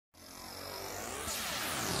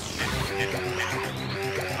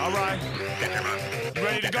All right. You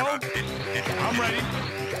ready to go? I'm ready.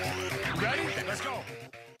 Ready? Let's go.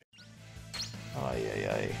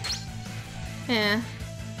 Ay. Yeah.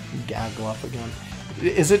 Gaggle up again.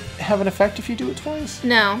 Is it have an effect if you do it twice?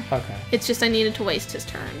 No. Okay. It's just I needed to waste his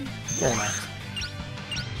turn. Fair enough.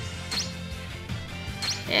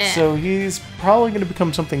 Yeah. So he's probably going to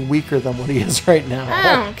become something weaker than what he is right now. I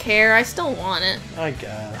don't care. I still want it. I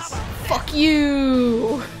guess. Fuck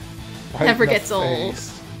you. Right Never in the gets old.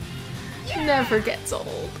 face. Never gets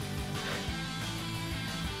old.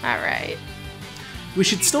 Alright. We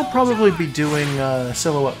should still probably be doing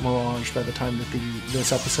Silhouette Mirage by the time that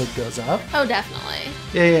this episode goes up. Oh, definitely.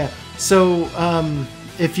 Yeah. So,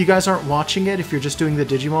 if you guys aren't watching it, if you're just doing the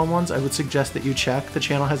Digimon ones, I would suggest that you check. The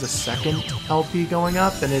channel has a second LP going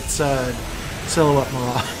up, and it's Silhouette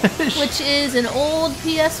Mirage. Which is an old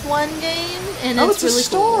PS1 game, and it's really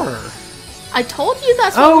star. cool. I told you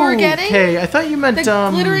that's what we were getting. Okay, I thought you meant the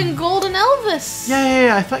glittering golden Elvis.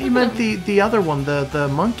 Yeah. I thought you meant the other one, the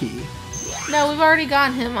monkey. No, we've already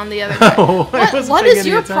got him on the other guy. What is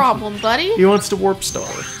your problem, buddy? He wants to warp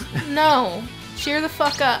star. No, cheer the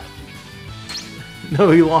fuck up.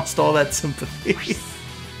 No, he lost all that sympathy.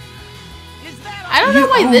 I don't know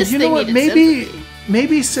why this thing needed sympathy.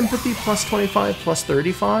 Maybe sympathy plus 25 plus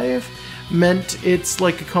 35 meant it's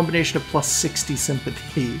like a combination of plus 60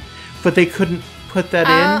 sympathy, but they couldn't put that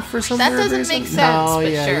in for some weird reason. That doesn't make sense. No,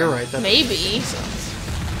 but yeah, sure. you're right. That Maybe.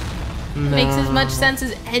 No. Makes as much sense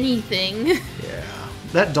as anything. Yeah,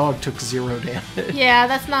 that dog took 0 damage. Yeah,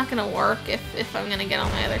 that's not gonna work if I'm gonna get all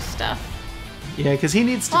my other stuff. Yeah, because he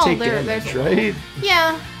needs to take damage, right?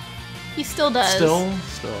 Yeah, he still does. Still.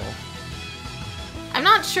 I'm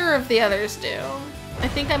not sure if the others do. I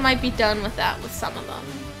think I might be done with that with some of them.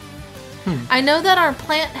 I know that our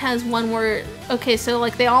plant has one where... Okay, so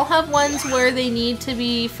like they all have ones where they need to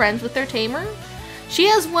be friends with their tamer. She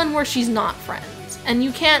has one where she's not friends. And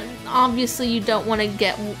you can't... Obviously, you don't want to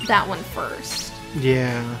get that one first.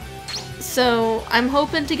 Yeah. So I'm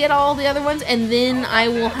hoping to get all the other ones, and then I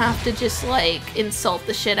will have to just like insult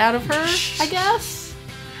the shit out of her, I guess.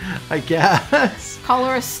 Call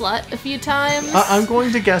her a slut a few times. I'm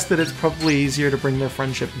going to guess that it's probably easier to bring their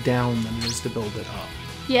friendship down than it is to build it up.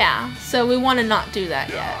 Yeah, so we want to not do that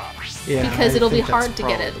yet. Yeah, because it'll be hard to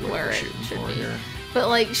get it where it should be. Here. But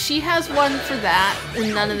like, she has one for that,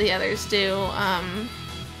 and none of the others do.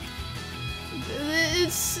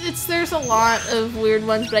 There's a lot of weird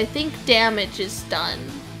ones, but I think damage is done.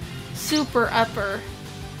 Super upper.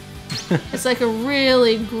 It's like a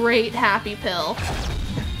really great happy pill.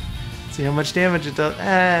 See how much damage it does.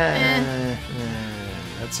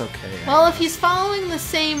 That's okay. Well, if he's following the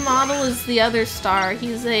same model as the other star,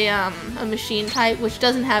 he's a machine type, which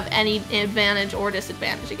doesn't have any advantage or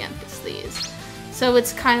disadvantage against these. So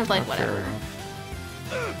it's kind of like whatever.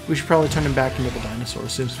 We should probably turn him back into the dinosaur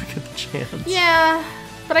as soon as we get the chance. Yeah,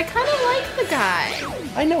 but I kind of like the guy.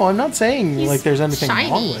 I know, I'm not saying He's like there's anything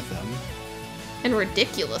shiny. wrong with him. And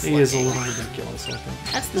ridiculous He looking. is a little ridiculous looking.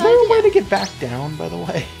 That's the Is there a way idea. to get back down, by the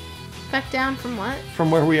way? Back down from what?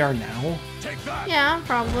 From where we are now? Yeah,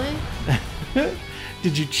 probably.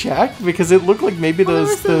 Did you check? Because it looked like maybe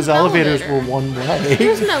those elevators were one way.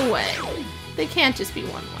 There's no way. They can't just be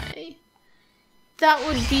one way. That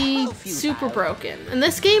would be super broken. And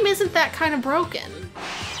this game isn't that kind of broken.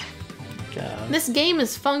 Yeah. This game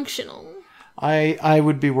is functional. I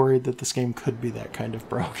would be worried that this game could be that kind of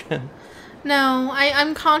broken. No,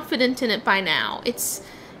 I'm confident in it by now. It's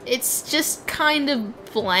just kind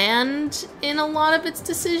of bland in a lot of its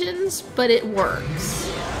decisions, but it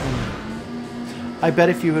works. I bet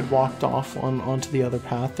if you had walked off onto the other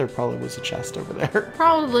path, there probably was a chest over there.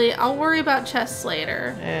 Probably. I'll worry about chests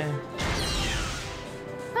later.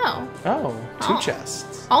 Oh, two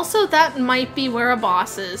chests. Also, that might be where a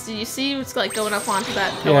boss is. Did you see it's like going up onto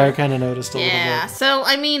that pillar? Yeah, I kind of noticed a little bit. Yeah, so,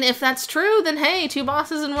 I mean, if that's true, then hey, 2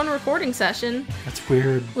 bosses in 1 recording session. That's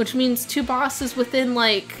weird. Which means 2 bosses within,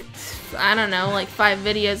 like, I don't know, like 5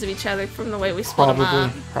 videos of each other from the way we split them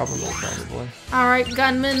up. Probably. Alright,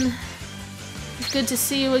 Gunman. Good to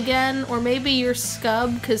see you again. Or maybe you're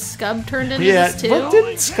Scub, because Scub turned into this too. But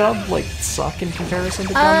didn't Scub, like, suck in comparison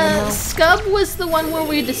to Gunman, though? Scub was the one where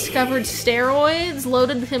we discovered steroids,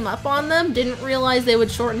 loaded him up on them, didn't realize they would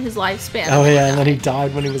shorten his lifespan. Oh yeah, and then he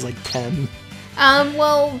died when he was like 10.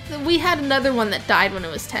 Well, we had another one that died when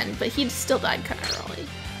it was 10, but he still died kind of early.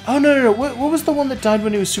 Oh, no. What was the one that died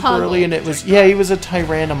when he was super Puggle. early? And it was, yeah, he was a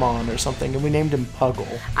Tyrannomon or something, and we named him Puggle.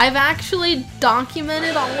 I've actually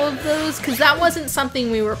documented all of those because that wasn't something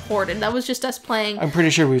we recorded. That was just us playing. I'm pretty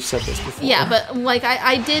sure we've said this before. Yeah, but like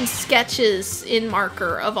I did sketches in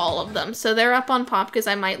marker of all of them, so they're up on Popkas.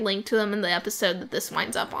 I might link to them in the episode that this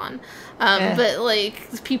winds up on. But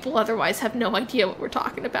like people otherwise have no idea what we're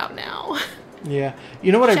talking about now. Yeah.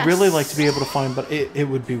 You know what I'd Chess. really like to be able to find, but it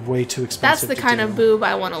would be way too That's expensive the to kind do. of boob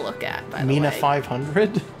I want to look at, by the way. Mina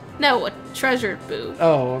 500? No, a treasured boob.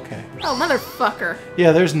 Oh, okay. Oh, motherfucker.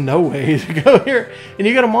 Yeah, there's no way to go here. And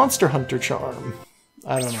you got a Monster Hunter charm.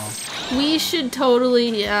 I don't know. We should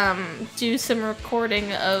totally do some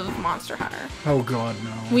recording of Monster Hunter. Oh god,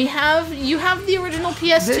 no. You have the original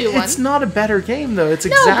PS2 one. It's not a better game though. It's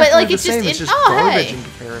No, exactly but, like, the it's just- same. It's just oh, garbage hey. in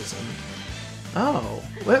comparison. Oh,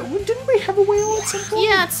 didn't we have a whale at some point?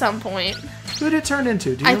 Yeah, at some point. Who did it turn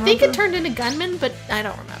into? Do you I think remember? it turned into Gunman, but I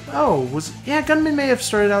don't remember. Oh, Gunman may have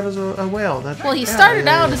started out as a whale. Well, he started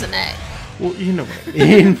out as an egg. Well, you know what I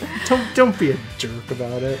mean. don't be a jerk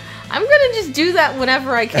about it. I'm gonna just do that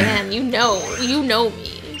whenever I can. You know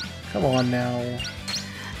me. Come on now.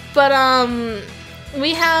 But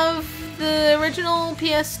we have the original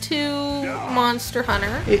PS2 Monster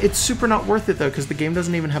Hunter. It's super not worth it though, because the game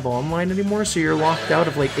doesn't even have online anymore, so you're locked out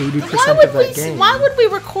of like 80% Why of that game. Why would we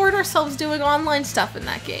record ourselves doing online stuff in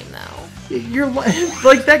that game, though? You're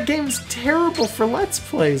like that game's terrible for Let's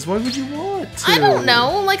Plays. Why would you want to? I don't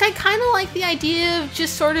know. Like, I kind of like the idea of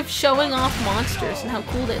just sort of showing off monsters and how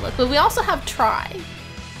cool they look. But we also have Try.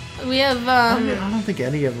 We have I don't think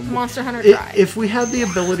any of them. Monster Hunter Try. If we had the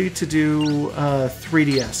ability to do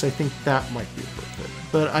 3DS, I think that might be worth it.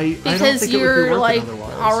 But I don't because think it would be you're worth like it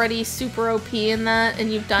otherwise. already super OP in that,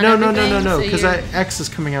 and you've done No, everything. so because you're- X is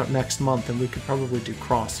coming out next month, and we could probably do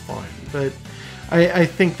cross fine. But I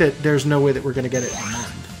think that there's no way that we're going to get it in a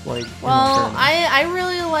month. Like, Well, I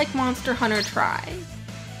really like Monster Hunter Try.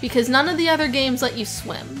 Because none of the other games let you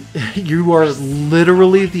swim. You are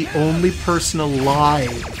literally the only person alive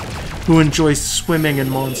who enjoys swimming in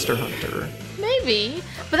Monster Hunter. Maybe.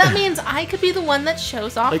 But that means I could be the one that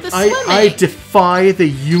shows off Like, the swimming. I defy the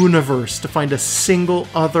universe to find a single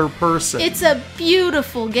other person. It's a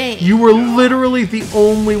beautiful game. You were literally the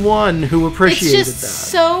only one who appreciated It's just that.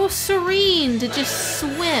 so serene to just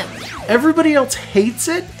swim. Everybody else hates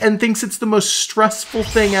it and thinks it's the most stressful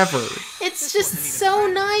thing ever. It's just so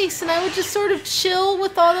nice, and I would just sort of chill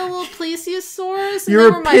with all the little plesiosaurs. And Your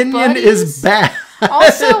they were my opinion is buddies. bad.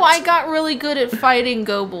 Also, I got really good at fighting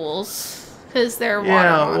gobles. Because they're water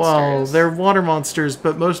monsters. well, they're water monsters,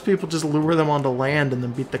 but most people just lure them onto land and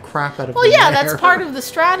then beat the crap out of them. Well, yeah, there. that's part of the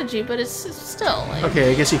strategy, but it's still like...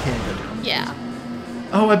 Okay, I guess you can go down. Yeah.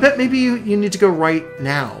 Oh, I bet maybe you need to go right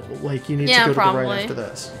now. Like, you need to go to the probably. right after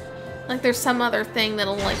this. Like, there's some other thing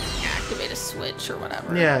that'll, like, activate a switch or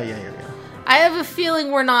whatever. Yeah. I have a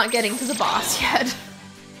feeling we're not getting to the boss yet.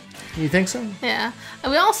 You think so? Yeah.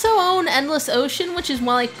 And we also own Endless Ocean, which is,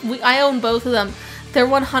 well, like, I own both of them. They're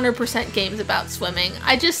 100% games about swimming.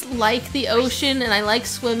 I just like the ocean, and I like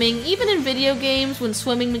swimming. Even in video games, when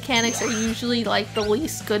swimming mechanics are usually, like, the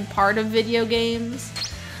least good part of video games.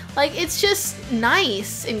 Like, it's just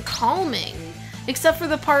nice and calming. Except for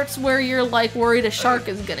the parts where you're, like, worried a shark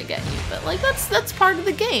is gonna get you. But, like, that's part of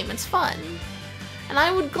the game. It's fun. And I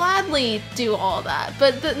would gladly do all that.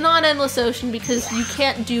 But not Endless Ocean, because you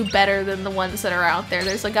can't do better than the ones that are out there.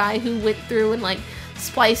 There's a guy who went through and, like,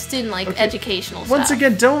 spliced in, like, educational stuff. Once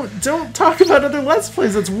again, don't talk about other Let's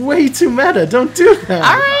Plays. That's way too meta. Don't do that.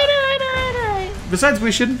 All right. Besides,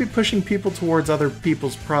 we shouldn't be pushing people towards other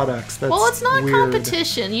people's products. That's Well, it's not weird.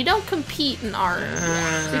 competition. You don't compete in art,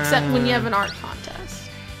 except when you have an art contest.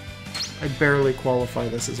 I barely qualify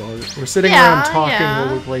this as art. We're sitting Yeah, around talking yeah.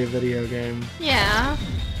 while we play a video game. Yeah.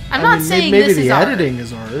 I'm I not mean, saying maybe this the is editing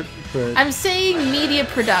is art, but I'm saying media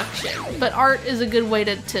production, but art is a good way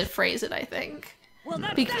to phrase it, I think.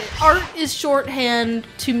 Because art is shorthand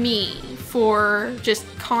to me for just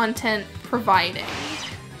content providing.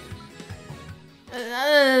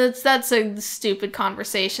 That's a stupid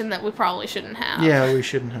conversation that we probably shouldn't have. yeah, we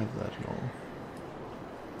shouldn't have that at all.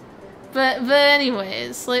 But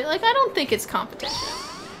anyways, like I don't think it's competition.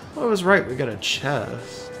 Well, I was right. We got a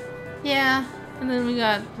chest. Yeah, and then we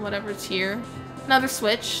got whatever's here. Another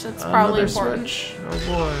switch. That's probably Another important. switch. Oh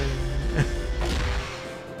boy.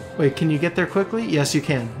 Wait, can you get there quickly? Yes, you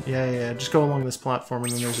can. Yeah. Just go along this platform,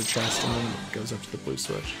 and then there's a chest, and then it goes up to the blue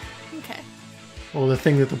switch. Okay. Well, the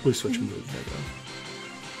thing that the blue switch moved. There you go.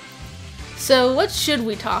 So, what should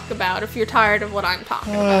we talk about if you're tired of what I'm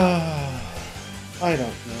talking about? I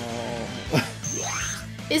don't know.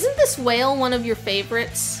 Isn't this whale one of your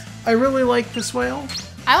favorites? I really like this whale.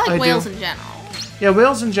 I like I whales do. in general. Yeah,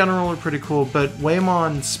 whales in general are pretty cool, but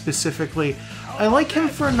Waymon specifically, I like him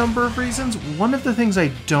for a number of reasons. One of the things I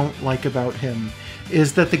don't like about him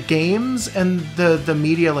is that the games and the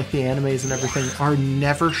media, like the animes and everything, are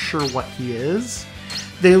never sure what he is.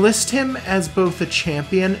 They list him as both a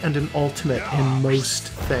champion and an ultimate in most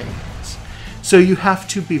things. So you have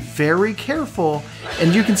to be very careful,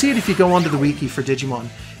 and you can see it if you go onto the wiki for Digimon.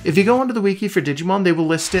 If you go onto the wiki for Digimon, they will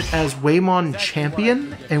list it as Waymon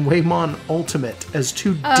Champion and Waymon Ultimate as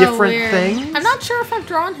two different Weird. things. I'm not sure if I've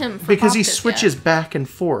drawn him for Because he Popkas switches yet. back and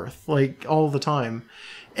forth, like, all the time.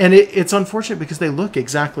 And it's unfortunate because they look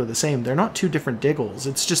exactly the same. They're not two different Diggles.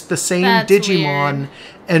 It's just the same That's Digimon, weird.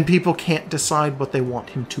 and people can't decide what they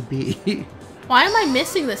want him to be. Why am I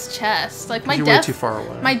missing this chest? Like my You're way depth, too far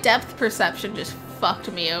away. My depth perception just fucked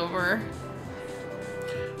me over.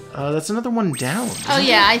 That's another one down. Oh isn't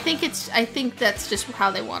yeah, it? I think that's just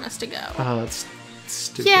how they want us to go. Oh, that's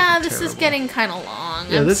stupid. Yeah, and this is terrible. getting kind of long.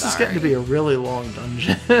 Yeah, I'm this is sorry. getting to be a really long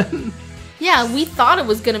dungeon. Yeah, we thought it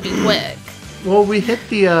was gonna be quick. Well, we hit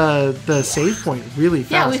the save point really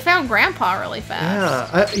fast. Yeah, we found Grandpa really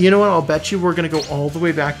fast. Yeah, you know what? I'll bet you we're gonna go all the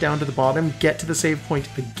way back down to the bottom, get to the save point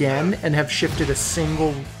again, and have shifted a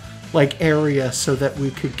single area so that we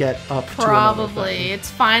could get up to another Probably. thing. It's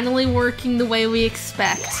finally working the way we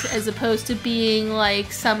expect, as opposed to being like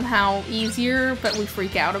somehow easier, but we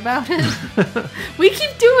freak out about it. We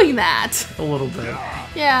keep doing that. A little bit.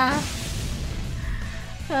 Yeah.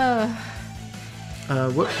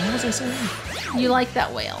 What was I saying? You like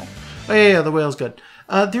that whale. Oh yeah, the whale's good.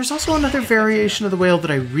 There's also another variation of the whale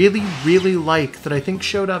that I really, really like that I think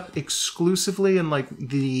showed up exclusively in like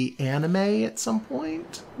the anime at some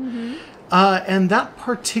point. Mm-hmm. And that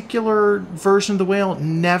particular version of the whale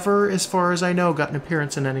never, as far as I know, got an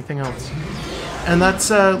appearance in anything else. And that's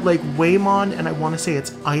like Waymon, and I want to say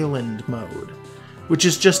it's Island Mode, which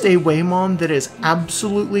is just a Waymon that is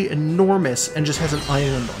absolutely enormous and just has an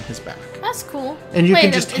island on his back. That's cool. And you Wait,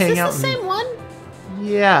 can just hang is out this the and- same one?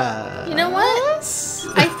 Yeah. You know what?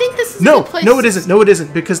 I think this is a No, good place. no, it isn't. No, it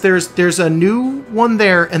isn't, because there's a new one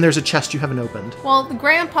there, and there's a chest you haven't opened. Well, the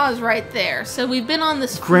Grandpa's right there, so we've been on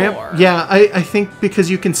this floor. Yeah, I think because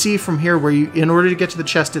you can see from here where you, in order to get to the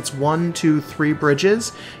chest, it's 1, 2, 3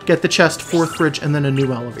 bridges. Get the chest, 4th bridge, and then a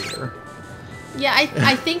new elevator. Yeah,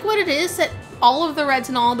 I think what it is that all of the reds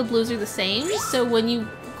and all of the blues are the same, so when you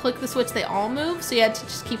click the switch, they all move, so you had to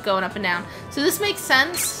just keep going up and down. So this makes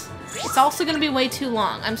sense. It's also going to be way too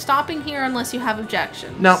long. I'm stopping here unless you have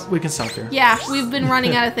objections. No, we can stop here. Yeah, we've been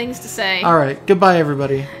running out of things to say. All right, goodbye,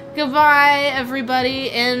 everybody. Goodbye,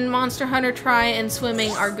 everybody, and Monster Hunter Try and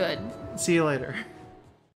Swimming are good. See you later.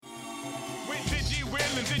 With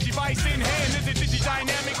Digi-Will and Digivice in hand, is it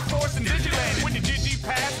Digi-Dynamic Force and Digiland? When the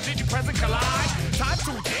Digi-Pass, Digi-Present collide, time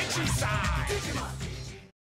to Digi-Side.